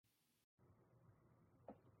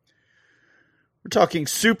talking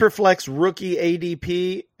Superflex rookie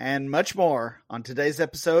ADP and much more on today's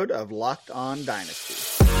episode of Locked On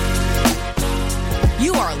Dynasty.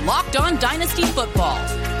 You are Locked On Dynasty Football,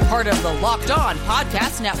 part of the Locked On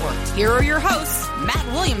Podcast Network. Here are your hosts, Matt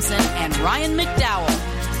Williamson and Ryan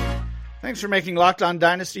McDowell. Thanks for making Locked On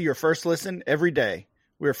Dynasty your first listen every day.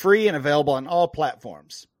 We're free and available on all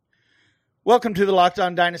platforms. Welcome to the Locked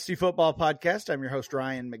On Dynasty Football Podcast. I'm your host,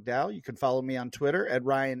 Ryan McDowell. You can follow me on Twitter at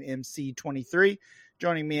RyanMC23.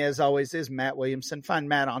 Joining me, as always, is Matt Williamson. Find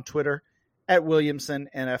Matt on Twitter at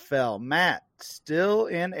WilliamsonNFL. Matt, still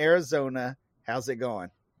in Arizona. How's it going?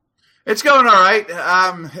 It's going all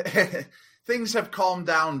right. Things have calmed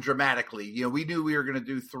down dramatically. You know, we knew we were going to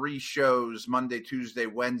do 3 shows, Monday, Tuesday,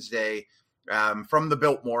 Wednesday, from the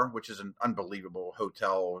Biltmore, which is an unbelievable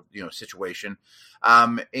hotel, situation.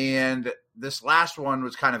 And this last one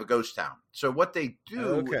was kind of a ghost town. So what they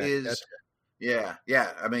do is, gotcha. Yeah.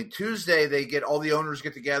 I mean, Tuesday they get all the owners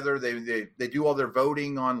get together. They do all their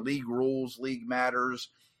voting on league rules, league matters,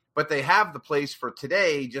 but they have the place for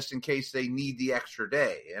today just in case they need the extra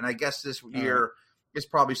day. And I guess this year, it's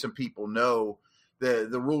probably some people know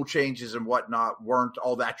the rule changes and whatnot weren't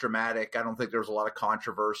all that dramatic. I don't think there was a lot of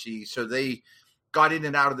controversy. So they got in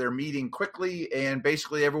and out of their meeting quickly, and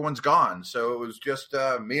basically everyone's gone. So it was just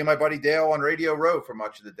me and my buddy Dale on Radio Row for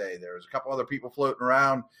much of the day. There was a couple other people floating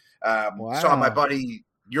around. Saw my buddy,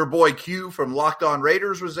 your boy Q from Locked On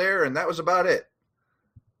Raiders was there, and that was about it.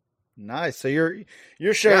 Nice. So you're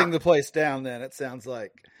shutting the place down then, it sounds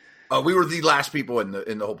like. We were the last people in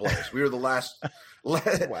the whole place. We were the last.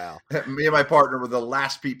 Wow. Me and my partner were the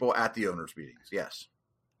last people at the owners' meetings. Yes.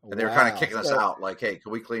 And they were kind of kicking us out like, hey,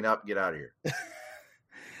 can we clean up and get out of here?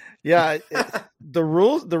 Yeah. The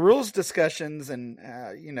rules discussions and,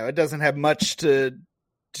 it doesn't have much to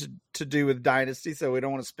do with Dynasty, so we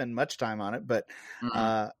don't want to spend much time on it. But,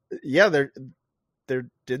 there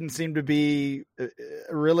didn't seem to be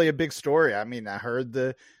really a big story. I mean, I heard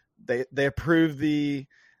they approved the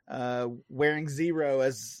wearing 0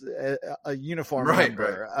 as a uniform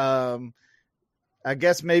number. Right. I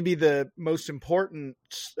guess maybe the most important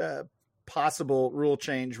possible rule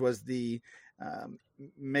change was the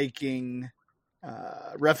making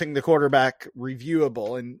roughing the quarterback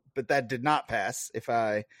reviewable, but that did not pass, if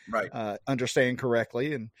I understand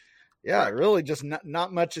correctly. And really just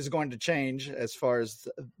not much is going to change as far as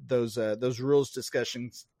those rules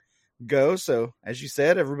discussions go. So as you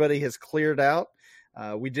said, everybody has cleared out.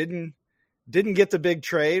 We didn't get the big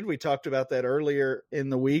trade. We talked about that earlier in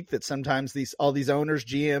the week, that sometimes all these owners,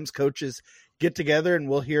 GMs, coaches get together and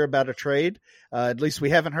we'll hear about a trade. At least we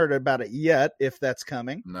haven't heard about it yet, if that's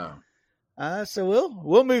coming. No. So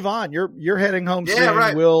we'll move on. You're heading home soon.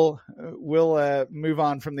 Right. We'll move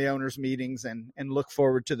on from the owners meetings and look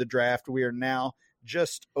forward to the draft. We are now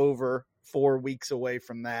just over 4 weeks away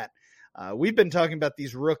from that. We've been talking about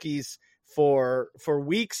these rookies for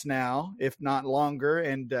weeks now, if not longer.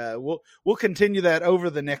 And we'll continue that over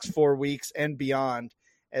the next 4 weeks and beyond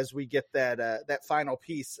as we get that final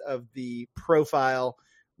piece of the profile.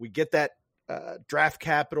 We get that draft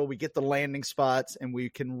capital, we get the landing spots, and we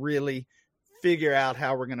can really figure out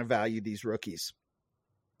how we're going to value these rookies.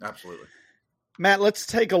 Absolutely. Matt, let's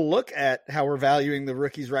take a look at how we're valuing the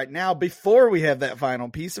rookies right now before we have that final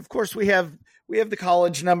piece. Of course, we have the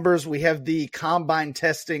college numbers, we have the combine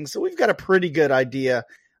testing, so we've got a pretty good idea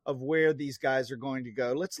of where these guys are going to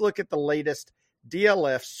go. Let's look at the latest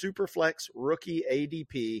DLF Superflex rookie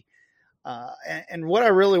ADP. And what I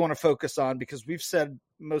really want to focus on, because we've said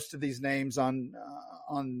most of these names on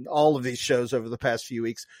all of these shows over the past few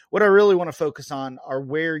weeks, what I really want to focus on are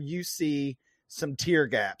where you see some tier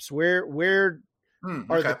gaps. Where are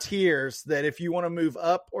the tiers that if you want to move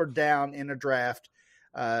up or down in a draft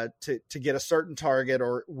to get a certain target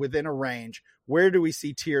or within a range, where do we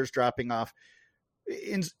see tiers dropping off?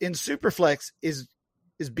 In Superflex, is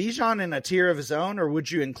Bijan in a tier of his own, or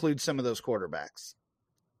would you include some of those quarterbacks?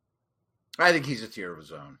 I think he's a tier of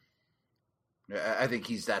his own. I think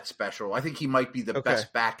he's that special. I think he might be the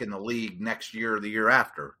best back in the league next year or the year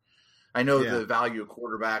after. I know the value of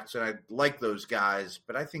quarterbacks, and I like those guys,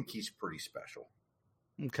 but I think he's pretty special.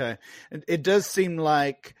 Okay. It does seem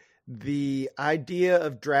like the idea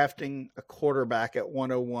of drafting a quarterback at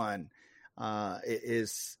 101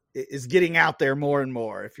 is getting out there more and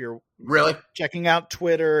more. If you're really checking out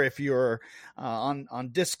Twitter, if you're on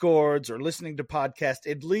Discords or listening to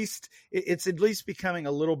podcasts, it's at least becoming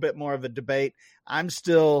a little bit more of a debate. I'm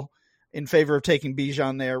still in favor of taking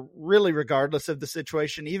Bijan there, really, regardless of the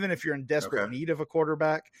situation. Even if you're in desperate need of a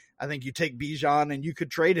quarterback, I think you take Bijan and you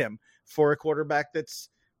could trade him for a quarterback that's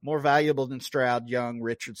more valuable than Stroud, Young,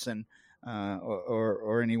 Richardson,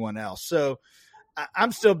 or anyone else. So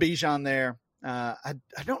I'm still Bijan there. I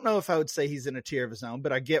don't know if I would say he's in a tier of his own,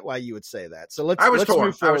 but I get why you would say that. So let's move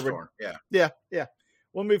forward. I was torn. Yeah.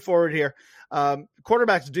 We'll move forward here.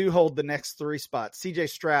 Quarterbacks do hold the next three spots. CJ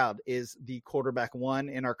Stroud is the quarterback 1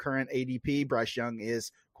 in our current ADP. Bryce Young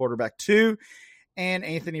is quarterback 2. And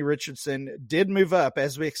Anthony Richardson did move up,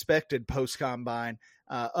 as we expected, post-combine,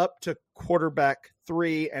 up to quarterback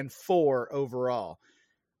 3 and 4 overall.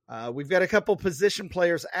 We've got a couple position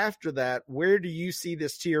players after that. Where do you see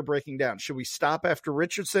this tier breaking down? Should we stop after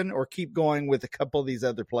Richardson or keep going with a couple of these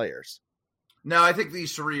other players? No, I think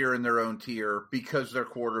these three are in their own tier because they're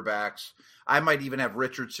quarterbacks. I might even have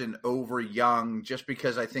Richardson over Young just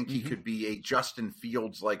because I think he could be a Justin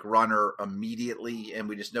Fields-like runner immediately, and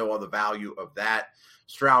we just know all the value of that.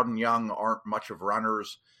 Stroud and Young aren't much of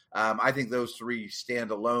runners. I think those three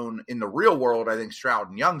stand alone. In the real world, I think Stroud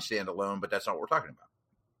and Young stand alone, but that's not what we're talking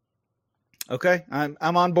about. Okay, I'm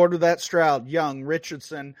on board with that. Stroud, Young,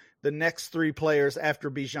 Richardson, the next three players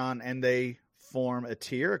after Bijan, and they form a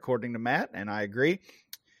tier, according to Matt, and I agree.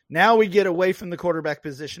 Now we get away from the quarterback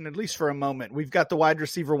position, at least for a moment. We've got the wide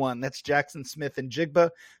receiver 1. That's Jackson Smith and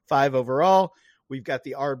Jigba, 5 overall. We've got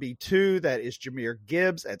the RB2. That is Jahmyr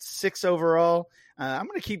Gibbs at 6 overall. I'm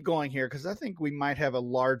going to keep going here because I think we might have a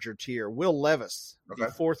larger tier. Will Levis, the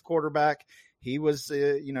 4th quarterback. He was,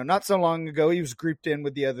 not so long ago, he was grouped in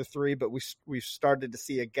with the other 3, but we've started to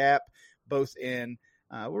see a gap both in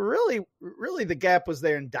really the gap was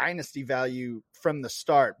there in dynasty value from the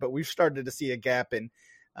start, but we've started to see a gap in,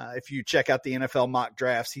 if you check out the NFL mock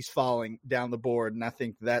drafts, he's falling down the board. And I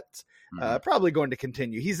think that's probably going to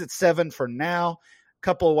continue. He's at 7 for now.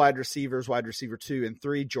 Couple of wide receivers, wide receiver 2 and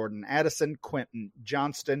 3, Jordan Addison, Quentin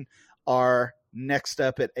Johnston are next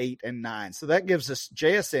up at 8 and 9. So that gives us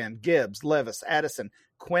JSN, Gibbs, Levis, Addison,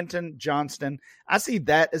 Quentin Johnston. I see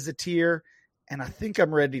that as a tier. And I think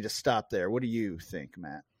I'm ready to stop there. What do you think,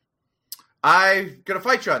 Matt? I'm going to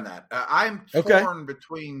fight you on that. I'm torn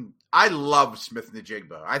between – I love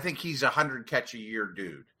Smith-Njigba. I think he's a 100-catch-a-year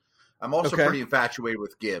dude. I'm also pretty infatuated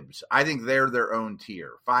with Gibbs. I think they're their own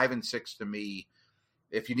tier. 5 and 6 to me.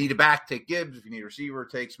 If you need a back, take Gibbs. If you need a receiver,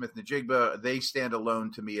 take Smith-Njigba. They stand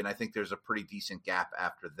alone to me, and I think there's a pretty decent gap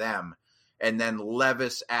after them. And then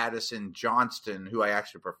Levis, Addison, Johnston, who I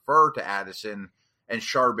actually prefer to Addison – and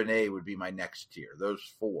Charbonnet would be my next tier. Those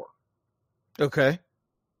 4. Okay.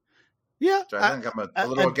 Yeah. So I think I'm a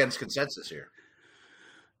little against consensus here.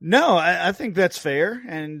 No, I think that's fair.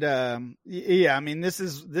 And I mean, this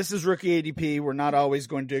is rookie ADP. We're not always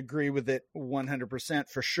going to agree with it 100%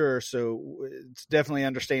 for sure. So it's definitely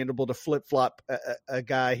understandable to flip flop a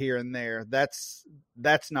guy here and there. That's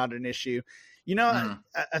not an issue.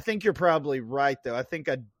 I think you're probably right though. I think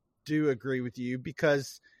I do agree with you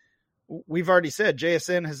because we've already said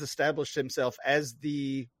JSN has established himself as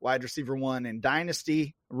the wide receiver 1 in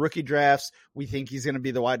dynasty rookie drafts. We think he's going to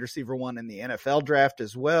be the wide receiver 1 in the NFL draft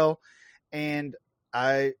as well. And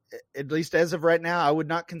at least as of right now, I would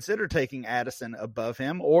not consider taking Addison above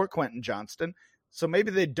him or Quentin Johnston. So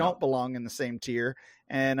maybe they don't belong in the same tier.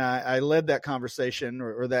 And I led that conversation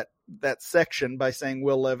or that section by saying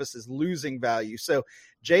Will Levis is losing value. So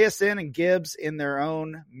JSN and Gibbs in their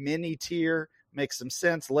own mini tier makes some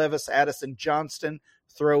sense. Levis, Addison, Johnston,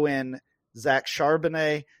 throw in Zach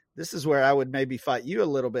Charbonnet. This is where I would maybe fight you a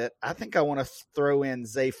little bit. I think I want to throw in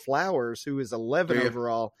Zay Flowers, who is 11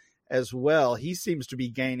 overall as well. He seems to be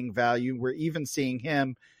gaining value. We're even seeing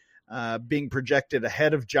him being projected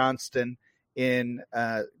ahead of Johnston in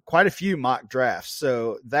quite a few mock drafts.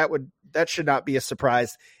 So that should not be a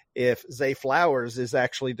surprise if Zay Flowers is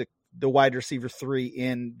actually the wide receiver 3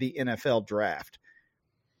 in the NFL draft.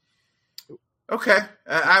 Okay.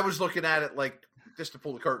 I was looking at it like, just to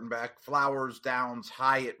pull the curtain back, Flowers, Downs,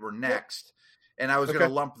 Hyatt were next. And I was going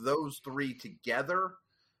to lump those 3 together.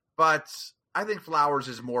 But I think Flowers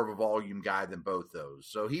is more of a volume guy than both those.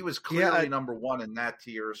 So he was clearly number 1 in that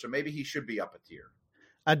tier. So maybe he should be up a tier.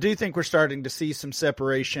 I do think we're starting to see some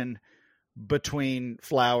separation between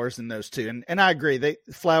Flowers and those 2. And I agree.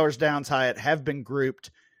 Flowers, Downs, Hyatt have been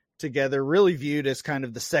grouped together, really viewed as kind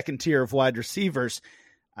of the second tier of wide receivers.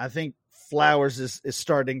 I think Flowers is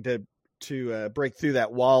starting to break through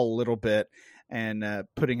that wall a little bit and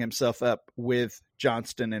putting himself up with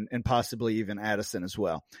Johnston and possibly even Addison as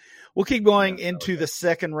well. We'll keep going into the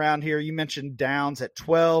second round here. You mentioned Downs at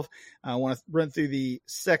 12. I want to run through the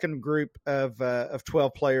second group of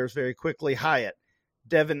 12 players very quickly. Hyatt,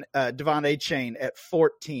 Devon Achane at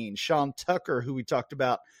 14. Sean Tucker, who we talked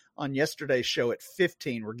about on yesterday's show, at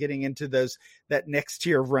 15. We're getting into that next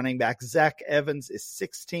tier of running back. Zach Evans is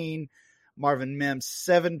 16. Marvin Mims,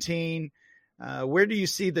 17. Where do you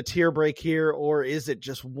see the tier break here, or is it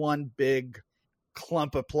just one big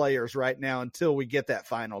clump of players right now until we get that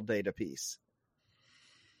final data piece.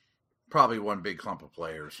 Probably one big clump of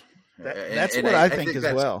players. That's what I think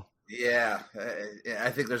as well. Yeah,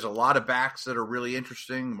 I think there's a lot of backs that are really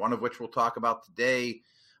interesting, one of which we'll talk about today.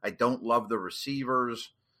 I don't love the receivers.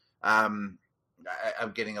 I'm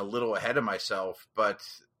getting a little ahead of myself, but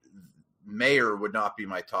Mayer would not be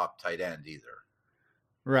my top tight end either.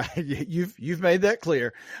 Right. You've made that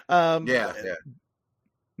clear. Yeah.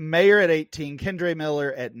 Mayer at 18, Kendre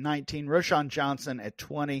Miller at 19, Roschon Johnson at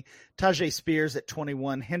 20, Tajay Spears at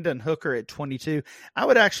 21, Hendon Hooker at 22. I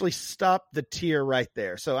would actually stop the tier right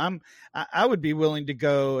there. So I would be willing to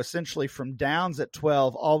go essentially from Downs at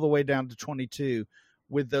 12 all the way down to 22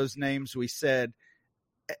 with those names we said.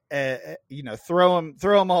 Throw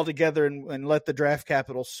them all together and let the draft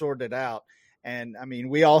capital sort it out. And I mean,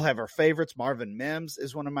 we all have our favorites. Marvin Mims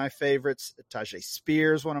is one of my favorites. Tajay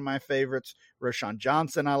Spears, one of my favorites. Roschon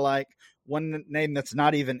Johnson, I like. One name that's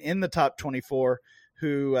not even in the top 24,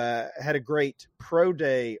 who had a great pro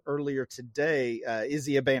day earlier today,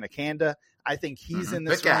 Izzy Abanikanda. I think he's in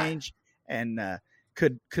this range and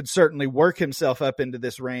could certainly work himself up into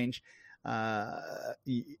this range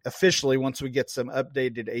officially once we get some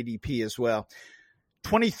updated ADP as well.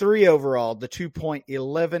 23 overall, the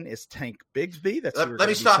 2.11 is Tank Bigsby. Let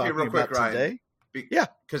me stop you real quick, Ryan. Yeah,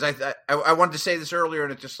 because I wanted to say this earlier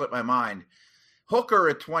and it just slipped my mind. Hooker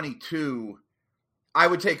at 22, I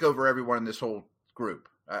would take over everyone in this whole group.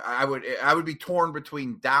 I would be torn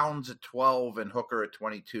between Downs at 12 and Hooker at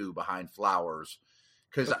 22 behind Flowers,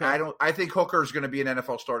 because I think Hooker is going to be an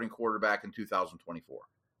NFL starting quarterback in 2024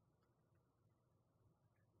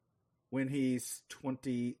 when he's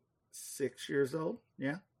 26 years old.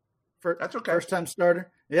 Yeah. That's okay. First time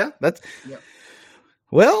starter. Yeah.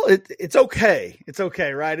 Well, it's okay. It's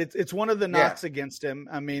okay. Right. It's one of the knocks against him.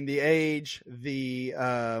 I mean, the age, the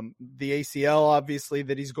ACL, obviously,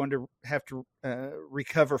 that he's going to have to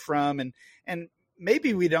recover from. And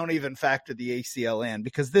maybe we don't even factor the ACL in,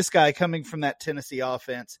 because this guy coming from that Tennessee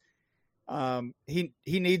offense, he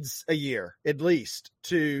needs a year at least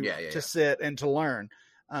to sit and to learn.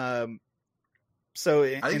 So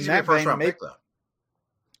I think he's a first round pick, though.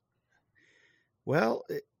 Well,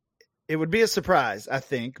 it would be a surprise, I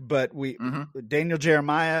think, but Daniel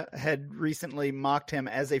Jeremiah had recently mocked him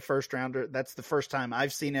as a first rounder. That's the first time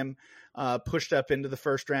I've seen him pushed up into the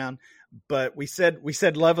first round. But we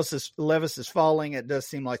said Levis is falling. It does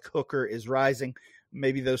seem like Hooker is rising.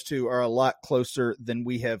 Maybe those two are a lot closer than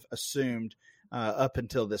we have assumed up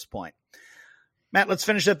until this point. Matt, let's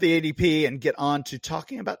finish up the ADP and get on to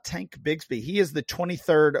talking about Tank Bigsby. He is the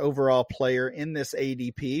 23rd overall player in this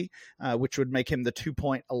ADP, which would make him the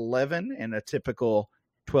 2.11 in a typical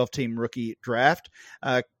 12-team rookie draft.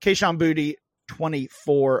 Kayshon Boutte,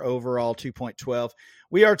 24 overall, 2.12.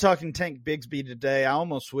 We are talking Tank Bigsby today. I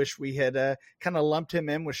almost wish we had kind of lumped him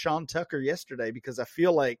in with Sean Tucker yesterday, because I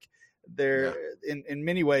feel like they're in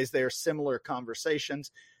many ways they are similar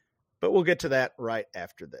conversations. But we'll get to that right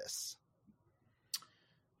after this.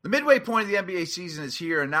 The midway point of the NBA season is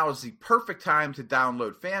here, and now is the perfect time to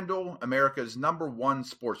download FanDuel, America's #1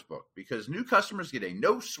 sportsbook, because new customers get a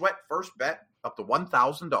no-sweat first bet up to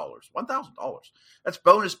 $1,000. $1,000. That's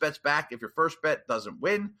bonus bets back if your first bet doesn't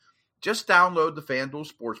win. Just download the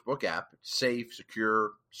FanDuel Sportsbook app. It's safe,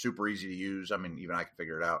 secure, super easy to use. I mean, even I can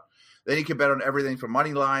figure it out. Then you can bet on everything from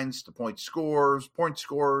money lines to point scores,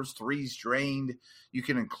 threes drained. You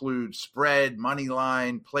can include spread, money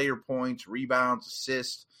line, player points, rebounds,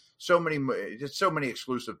 assists. So many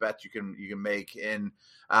exclusive bets you can make. And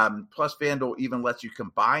plus, FanDuel even lets you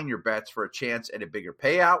combine your bets for a chance at a bigger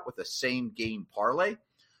payout with a same game parlay.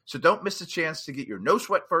 So don't miss the chance to get your no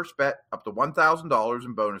sweat first bet up to $1,000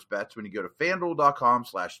 in bonus bets when you go to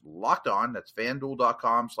FanDuel.com/lockedon. That's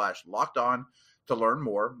FanDuel.com/lockedon to learn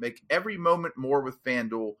more. Make every moment more with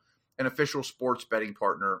FanDuel, an official sports betting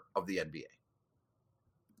partner of the NBA.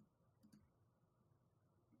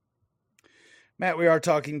 Matt, we are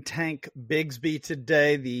talking Tank Bigsby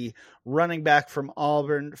today, the running back from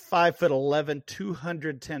Auburn, 5'11",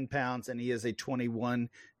 210 pounds, and he is a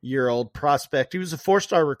 21-year-old prospect. He was a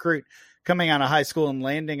 4-star recruit coming out of high school and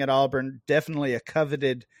landing at Auburn. Definitely a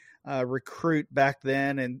coveted recruit back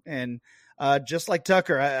then. And just like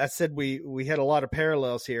Tucker, I said we had a lot of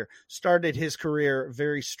parallels here. Started his career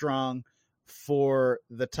very strong for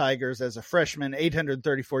the Tigers as a freshman,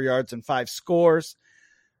 834 yards and 5 scores.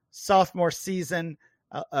 Sophomore season,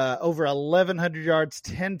 over 1,100 yards,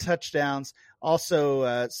 10 touchdowns.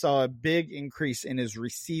 Also saw a big increase in his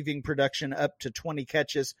receiving production, up to 20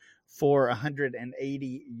 catches for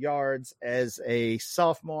 180 yards as a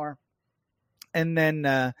sophomore. And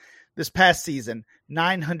then this past season,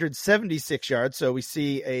 976 yards. So we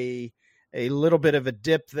see a little bit of a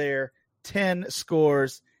dip there, 10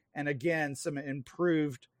 scores, and again, some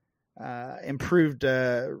improved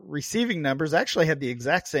receiving numbers. Actually had the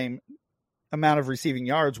exact same amount of receiving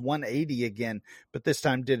yards, 180 again, but this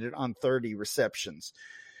time did it on 30 receptions.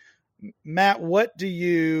 Matt, what do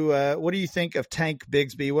you think of Tank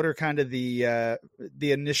Bigsby? What are kind of the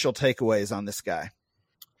initial takeaways on this guy?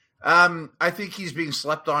 I think he's being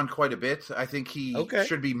slept on quite a bit. I think he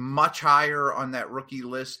should be much higher on that rookie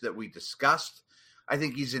list that we discussed. I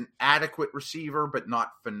think he's an adequate receiver, but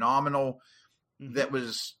not phenomenal. Mm-hmm. That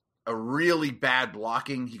was a really bad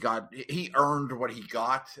blocking. He earned what he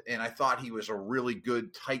got, and I thought he was a really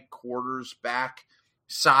good tight quarters back,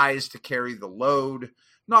 size to carry the load.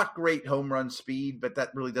 Not great home run speed, but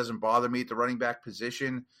that really doesn't bother me at the running back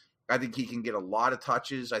position. I think he can get a lot of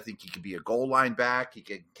touches. I think he could be a goal line back. He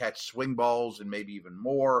can catch swing balls and maybe even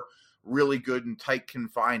more. Really good in tight,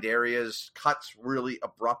 confined areas. Cuts really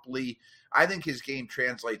abruptly. I think his game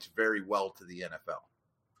translates very well to the NFL.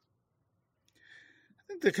 I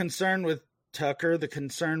think the concern with Tucker, the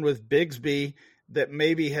concern with Bigsby that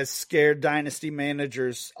maybe has scared dynasty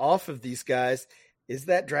managers off of these guys is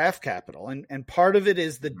that draft capital. And part of it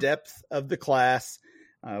is the depth of the class.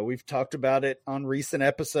 We've talked about it on recent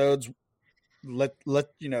episodes. Let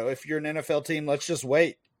if you're an NFL team, let's just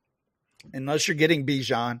wait. Unless you're getting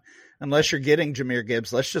Bijan, unless you're getting Jahmyr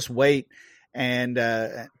Gibbs, let's just wait and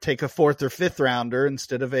take a 4th or 5th rounder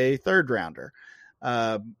instead of a 3rd rounder.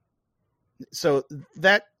 So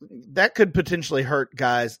that could potentially hurt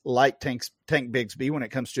guys like Tank Bigsby when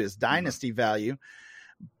it comes to his dynasty value.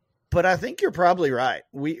 But I think you're probably right.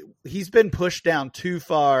 He's been pushed down too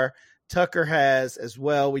far. Tucker has as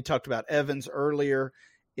well. We talked about Evans earlier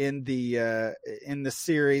in the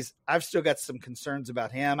series. I've still got some concerns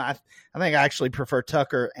about him. I think I actually prefer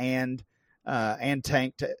Tucker and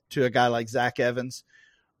Tank to a guy like Zach Evans.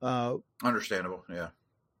 Understandable, yeah.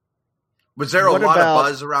 Was there a lot of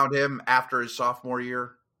buzz around him after his sophomore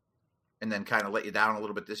year, and then kind of let you down a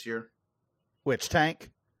little bit this year? Which Tank?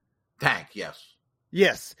 Tank, yes.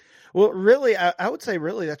 Yes. Well, really, I would say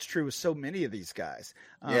really that's true with so many of these guys.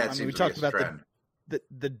 We talked about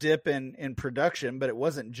the dip in production, but it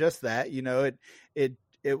wasn't just that.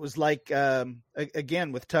 It was like,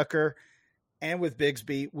 again, with Tucker and with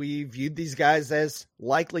Bigsby, we viewed these guys as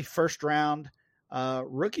likely first-round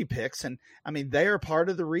rookie picks. And, they are part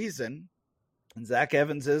of the reason, and Zach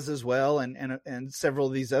Evans is as well, and several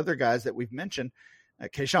of these other guys that we've mentioned,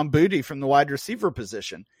 Kayshon Boutte from the wide receiver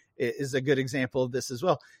position is a good example of this as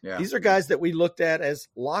well. Yeah. These are guys that we looked at as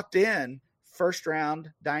locked in first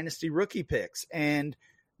round dynasty rookie picks. And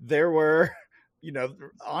there were,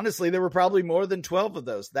 honestly, there were probably more than 12 of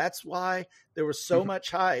those. That's why there was so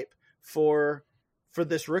much hype for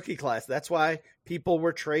this rookie class. That's why people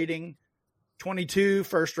were trading 22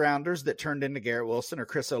 first rounders that turned into Garrett Wilson or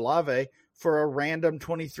Chris Olave for a random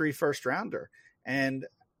 23 first rounder. And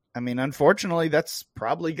unfortunately, that's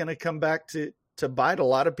probably going to come back to bite a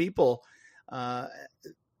lot of people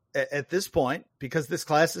at this point, because this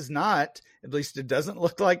class is not, at least it doesn't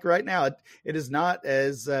look like right now, it is not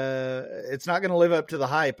as it's not going to live up to the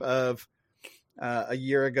hype of a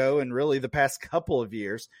year ago and really the past couple of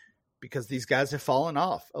years, because these guys have fallen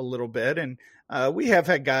off a little bit. And we have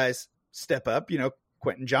had guys step up.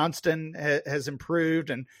 Quentin Johnston has improved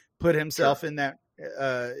and put himself in that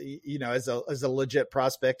as a legit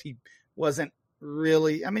prospect. He wasn't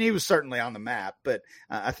really, he was certainly on the map, but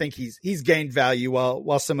I think he's gained value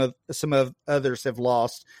while some of others have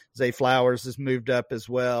lost. Zay Flowers has moved up as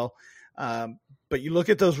well. But you look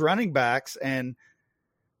at those running backs and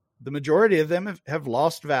the majority of them have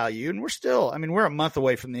lost value, and we're still, we're a month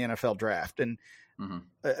away from the NFL draft. And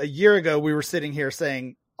a year ago we were sitting here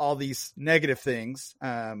saying all these negative things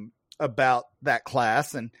about that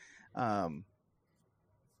class, and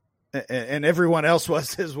everyone else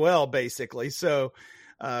was as well, basically. So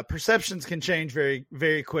perceptions can change very,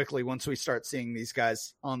 very quickly once we start seeing these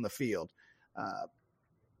guys on the field.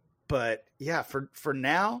 But yeah, for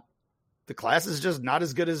now, the class is just not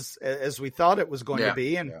as good as we thought it was going to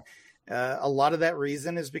be. And a lot of that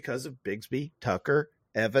reason is because of Bigsby, Tucker,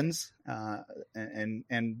 Evans,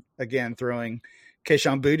 and again, throwing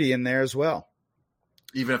Kayshon Boutte in there as well.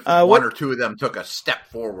 Even if one or two of them took a step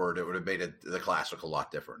forward, it would have made the class look a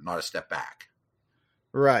lot different, not a step back.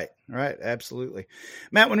 Right. Absolutely.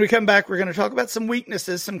 Matt, when we come back, we're going to talk about some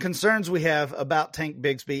weaknesses, some concerns we have about Tank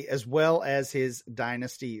Bigsby, as well as his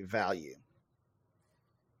dynasty value.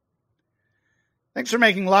 Thanks for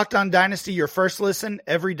making Locked On Dynasty your first listen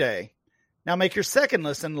every day. Now make your second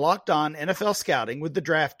listen Locked On NFL Scouting with the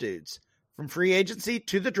Draft Dudes. from free agency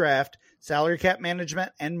to the draft, salary cap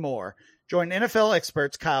management, and more. Join NFL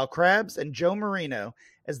experts Kyle Krabs and Joe Marino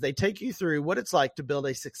as they take you through what it's like to build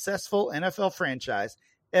a successful NFL franchise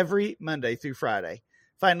every Monday through Friday.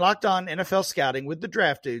 Find Locked On NFL Scouting with the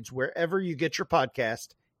Draft Dudes wherever you get your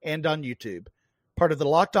podcast and on YouTube. Part of the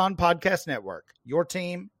Locked On Podcast Network, your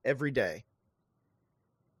team every day.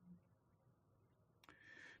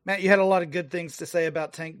 Matt, you had a lot of good things to say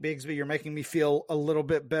about Tank Bigsby. You're making me feel a little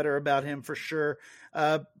bit better about him for sure.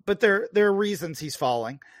 But there are reasons he's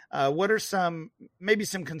falling. What are maybe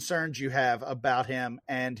some concerns you have about him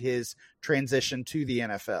and his transition to the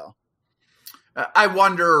NFL? I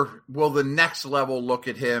wonder, will the next level look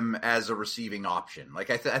at him as a receiving option? Like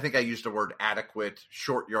I think I used the word adequate,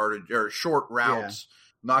 short yardage or short routes,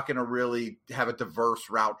 not going to really have a diverse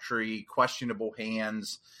route tree, questionable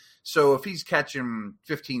hands. So if he's catching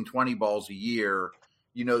 15, 20 balls a year,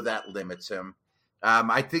 that limits him.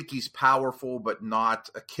 I think he's powerful, but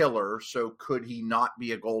not a killer. So could he not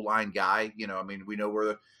be a goal line guy? We know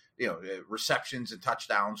where receptions and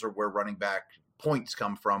touchdowns are where running back points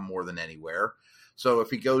come from more than anywhere. So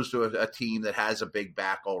if he goes to a team that has a big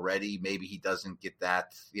back already, maybe he doesn't get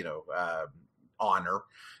that, honor.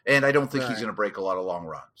 And I don't think he's going to break a lot of long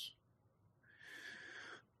runs.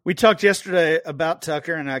 We talked yesterday about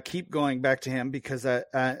Tucker, and I keep going back to him because I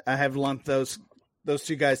have lumped those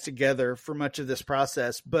two guys together for much of this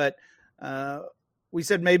process. But we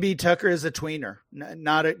said maybe Tucker is a tweener,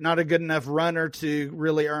 not a good enough runner to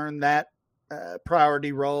really earn that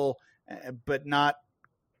priority role, but not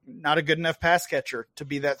a good enough pass catcher to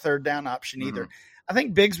be that third down option either. I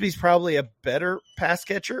think Bigsby's probably a better pass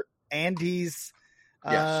catcher, and he's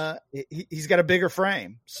got a bigger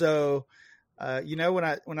frame. So,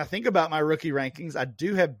 when I think about my rookie rankings, I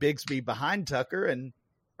do have Bigsby behind Tucker, and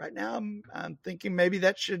right now I'm thinking maybe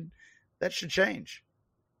that should change.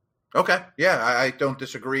 Okay. Yeah, I don't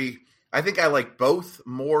disagree. I think I like both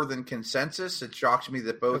more than consensus. It shocks me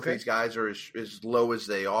that both these guys are as low as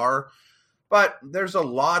they are. But there's a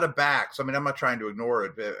lot of backs. I mean, I'm not trying to ignore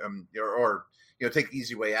it or take the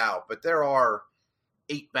easy way out. But there are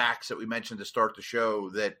 8 backs that we mentioned to start the show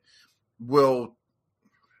that will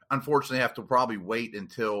unfortunately have to probably wait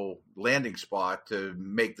until landing spot to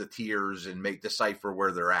make the tiers and decipher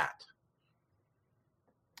where they're at.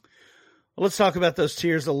 Well, let's talk about those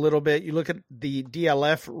tiers a little bit. You look at the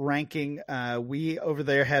DLF ranking. We over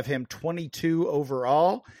there have him 22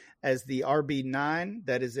 overall as the RB9.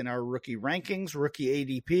 That is in our rookie rankings. Rookie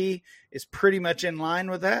ADP is pretty much in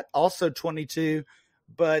line with that. Also 22,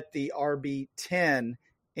 but the RB10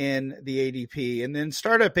 in the ADP. And then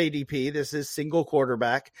startup ADP, this is single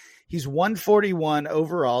quarterback. He's 141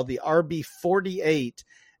 overall, the RB48.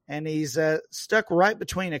 And he's stuck right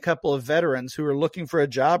between a couple of veterans who are looking for a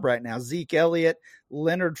job right now. Zeke Elliott,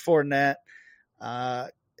 Leonard Fournette.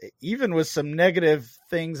 Even with some negative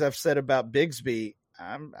things I've said about Bigsby,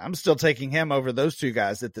 I'm still taking him over those two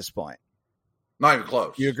guys at this point. Not even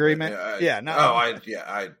close. You agree, man? I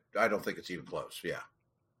don't think it's even close. Yeah.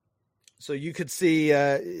 So you could see,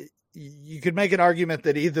 you could make an argument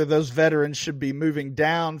that either those veterans should be moving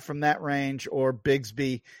down from that range or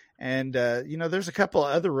Bigsby. And, there's a couple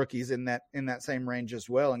of other rookies in that same range as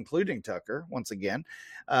well, including Tucker, once again,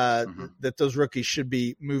 that those rookies should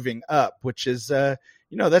be moving up, which is,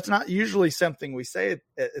 that's not usually something we say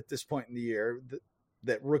at this point in the year,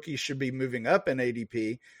 that rookies should be moving up in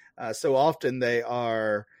ADP. So often they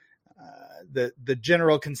are, the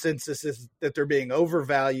general consensus is that they're being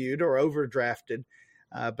overvalued or overdrafted.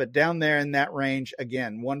 But down there in that range,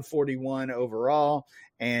 again, 141 overall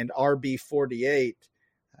and RB48,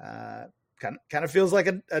 kind of feels like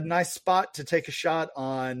a nice spot to take a shot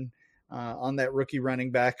on that rookie running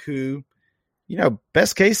back who,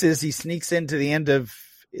 best case is he sneaks into the end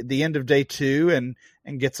of day 2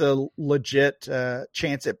 and gets a legit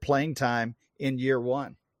chance at playing time in year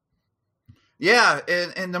 1. Yeah.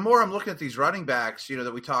 And the more I'm looking at these running backs,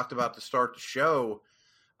 that we talked about to start the show,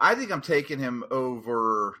 I think I'm taking him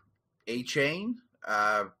over A-Chain,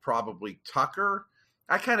 probably Tucker.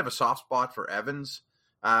 I kind of have a soft spot for Evans.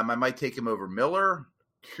 I might take him over Miller.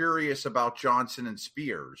 Curious about Johnson and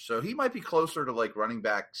Spears. So he might be closer to like running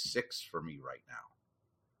back 6 for me right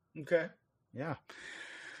now. Okay. Yeah.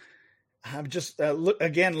 I'm just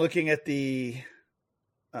looking at the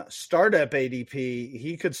startup ADP.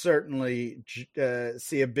 He could certainly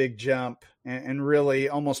see a big jump, and really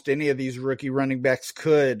almost any of these rookie running backs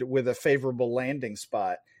could with a favorable landing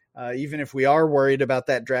spot. Even if we are worried about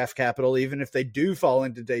that draft capital, even if they do fall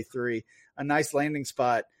into day 3, a nice landing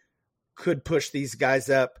spot could push these guys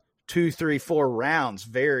up 2, 3, 4 rounds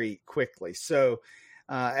very quickly. So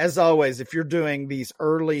As always, if you're doing these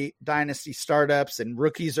early dynasty startups and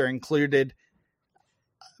rookies are included,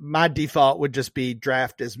 my default would just be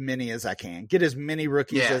draft as many as I can, get as many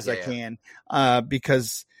rookies as I can,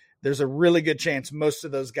 because there's a really good chance most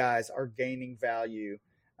of those guys are gaining value,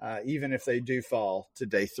 even if they do fall to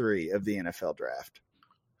day 3 of the NFL draft.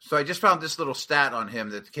 So I just found this little stat on him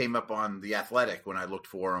that came up on The Athletic when I looked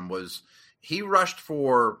for him. Was he rushed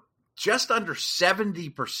for just under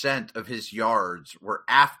 70% of his yards were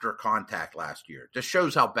after contact last year. Just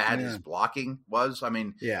shows how bad his blocking was. I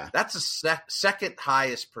mean, that's a second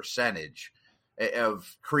highest percentage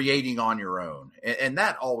of creating on your own. And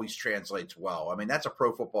that always translates well. I mean, that's a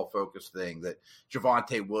Pro Football Focus thing that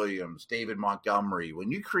Javonte Williams, David Montgomery, when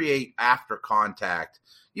you create after contact,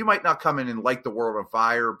 you might not come in and light the world on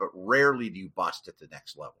fire, but rarely do you bust at the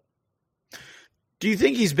next level. Do you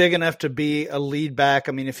think he's big enough to be a lead back?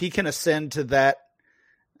 I mean, if he can ascend to that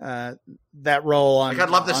role on, I'd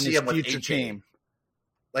love to see him with future team.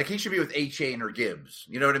 Like he should be with A-Chain or Gibbs.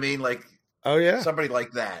 You know what I mean? Like, somebody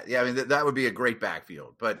like that. Yeah, I mean that would be a great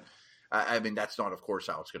backfield. But I mean that's not, of course,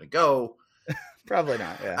 how it's going to go. Probably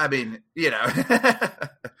not. Yeah. I mean,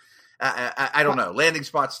 I don't know. Landing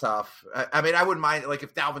spot's tough. I mean, I wouldn't mind like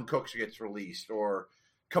if Dalvin Cook gets released or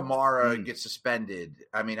Kamara gets suspended.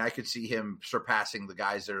 I mean, I could see him surpassing the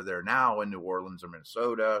guys that are there now in New Orleans or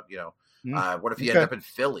Minnesota. What if he ends up in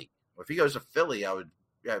Philly? If he goes to Philly, I would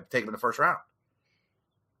take him in the first round.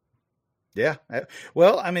 Yeah.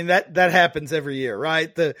 Well, I mean, that happens every year,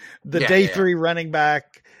 right? The day 3 running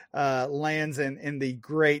back lands in the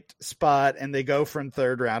great spot and they go from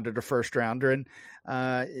third rounder to first rounder. And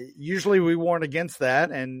usually we warn against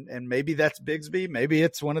that. And maybe that's Bigsby. Maybe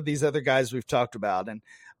it's one of these other guys we've talked about. And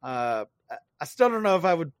I still don't know if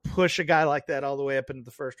I would push a guy like that all the way up into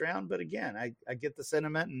the first round. But again, I get the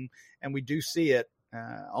sentiment and we do see it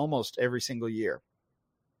almost every single year.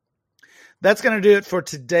 That's going to do it for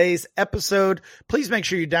today's episode. Please make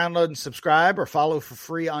sure you download and subscribe or follow for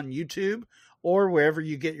free on YouTube or wherever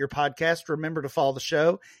you get your podcast. Remember to follow the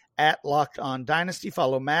show at Locked On Dynasty.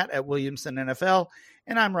 Follow Matt at Williamson NFL.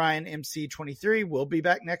 And I'm Ryan, MC23. We'll be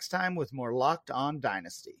back next time with more Locked On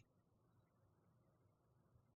Dynasty.